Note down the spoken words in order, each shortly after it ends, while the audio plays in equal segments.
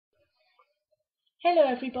Hello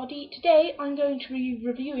everybody, today I'm going to be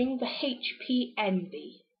reviewing the HP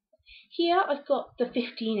Envy. Here I've got the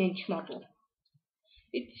 15-inch model.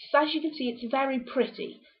 As you can see, it's very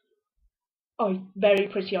pretty. Very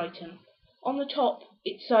pretty item. On the top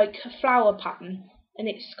it's like a flower pattern and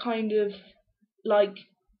it's kind of like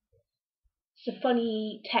it's a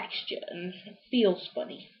funny texture and it feels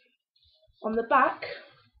funny. On the back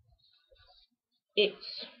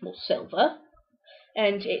it's more silver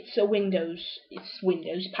and it's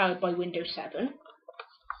Windows powered by Windows 7.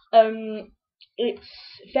 It's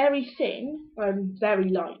very thin and very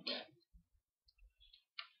light.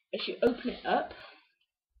 As you open it up,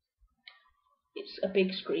 it's a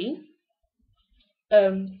big screen.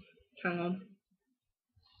 Hang on.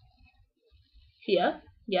 Here,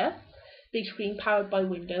 yeah, big screen powered by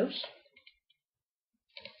Windows.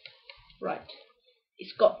 Right,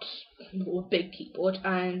 it's got a big keyboard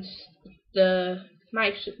and the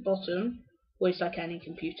mouse at the bottom works like any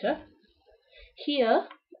computer. Here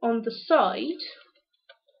on the side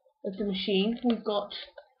of the machine, we've got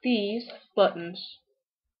these buttons,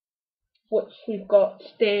 which we've got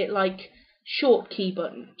they're like shortcut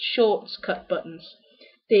buttons.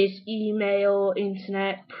 There's email,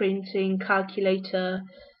 internet, printing, calculator,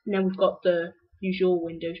 and then we've got the usual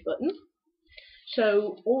Windows button.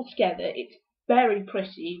 So altogether, it's very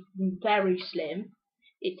pretty, very slim.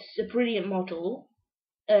 It's a brilliant model.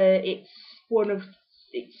 It's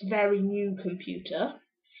very new computer.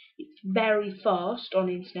 It's very fast on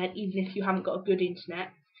internet, even if you haven't got a good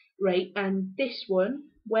internet rate. And this one,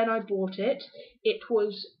 when I bought it, it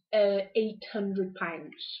was £800,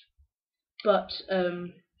 but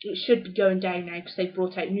it should be going down now because they've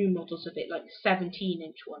brought out new models of it, like the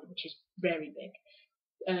 17-inch one, which is very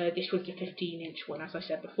big. This was the 15-inch one, as I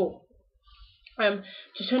said before.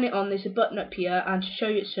 To turn it on, there's a button up here, and to show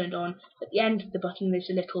you it's turned on, at the end of the button there's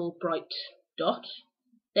a little bright dot.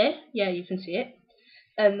 There, yeah, you can see it.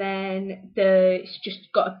 And then it's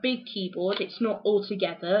just got a big keyboard. It's not all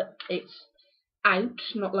together. It's out,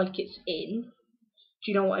 not like it's in.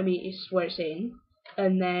 Do you know what I mean? It's where it's in.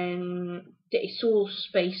 And then it's all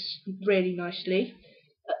spaced really nicely.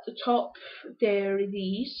 At the top there are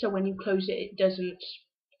these, so when you close it, it doesn't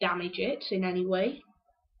damage it in any way.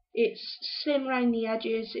 It's slim around the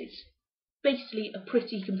edges. It's basically a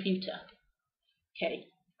pretty computer. Okay,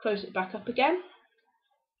 close it back up again.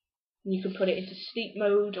 And you can put it into sleep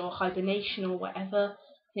mode or hibernation or whatever.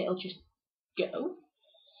 It'll just go.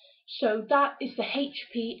 So that is the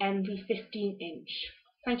HP Envy 15-inch.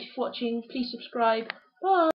 Thank you for watching. Please subscribe. Bye.